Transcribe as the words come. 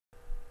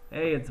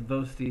Hey, it's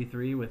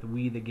Vosti3 with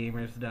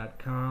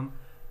WeTheGamers.com.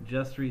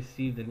 Just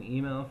received an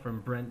email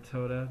from Brent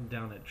Toda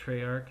down at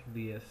Treyarch,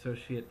 the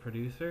associate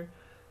producer,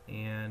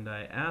 and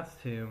I asked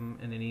him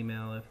in an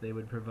email if they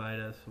would provide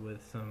us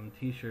with some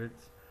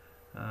t-shirts,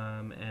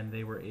 and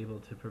they were able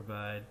to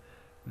provide.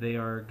 They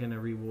are going to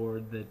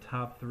reward the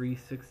top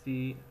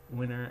 360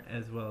 winner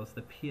as well as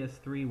the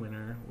PS3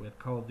 winner with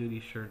Call of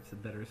Duty shirts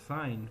that are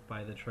signed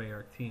by the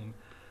Treyarch team.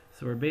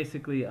 So we're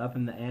basically up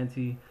in the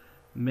ante.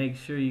 Make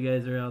sure you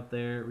guys are out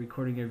there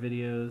recording your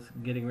videos,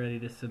 getting ready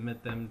to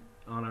submit them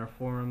on our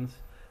forums,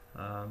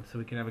 so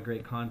we can have a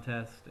great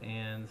contest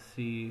and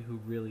see who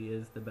really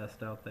is the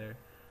best out there.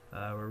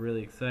 We're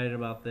really excited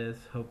about this.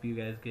 Hope you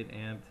guys get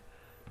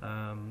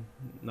amped.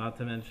 Not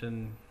to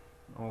mention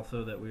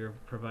also that we are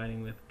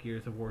providing with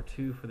Gears of War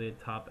 2 for the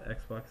top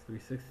Xbox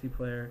 360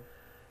 player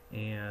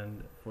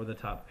and for the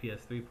top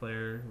PS3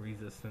 player,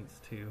 Resistance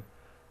 2.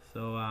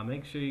 So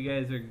make sure you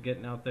guys are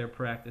getting out there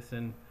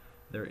practicing.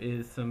 There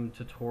is some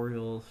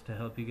tutorials to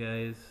help you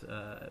guys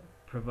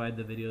provide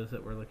the videos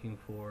that we're looking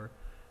for,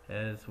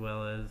 as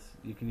well as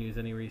you can use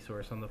any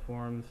resource on the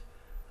forums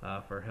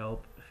for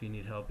help. If you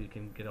need help, you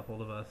can get a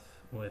hold of us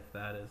with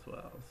that as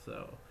well.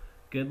 So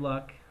good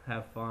luck,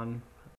 have fun,